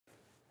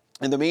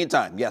In the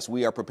meantime, yes,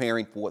 we are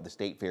preparing for the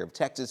State Fair of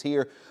Texas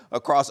here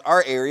across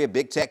our area.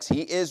 Big Tex,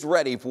 he is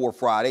ready for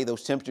Friday.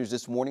 Those temperatures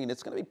this morning,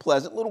 it's going to be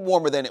pleasant, a little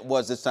warmer than it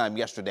was this time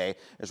yesterday,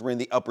 as we're in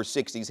the upper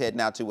 60s,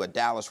 heading out to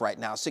Dallas right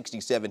now,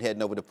 67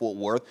 heading over to Fort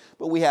Worth.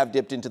 But we have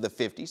dipped into the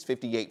 50s,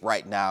 58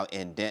 right now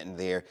in Denton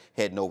there,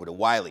 heading over to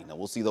Wiley. Now,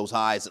 we'll see those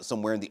highs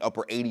somewhere in the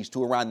upper 80s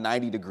to around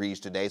 90 degrees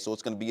today, so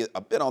it's going to be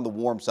a bit on the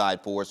warm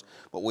side for us.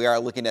 But we are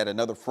looking at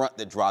another front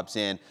that drops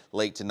in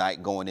late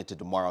tonight going into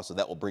tomorrow, so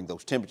that will bring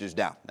those temperatures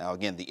down. Now,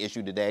 again, the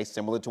issue today,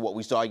 similar to what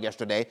we saw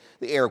yesterday,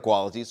 the air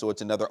quality. So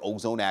it's another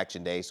ozone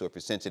action day. So if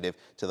you're sensitive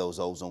to those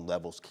ozone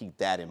levels, keep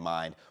that in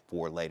mind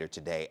for later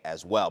today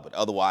as well. But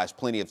otherwise,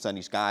 plenty of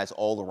sunny skies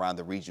all around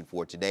the region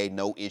for today.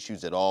 No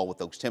issues at all with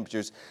those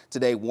temperatures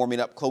today,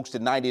 warming up close to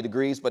 90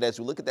 degrees. But as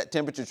we look at that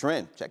temperature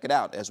trend, check it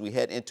out. As we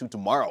head into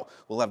tomorrow,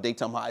 we'll have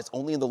daytime highs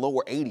only in the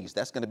lower 80s.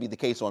 That's going to be the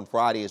case on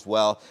Friday as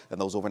well.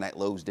 And those overnight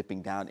lows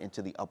dipping down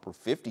into the upper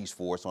 50s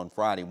for us on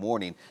Friday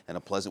morning, and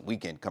a pleasant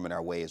weekend coming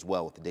our way as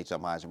well, with the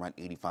daytime highs around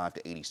 85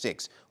 to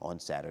 86 on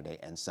Saturday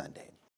and Sunday.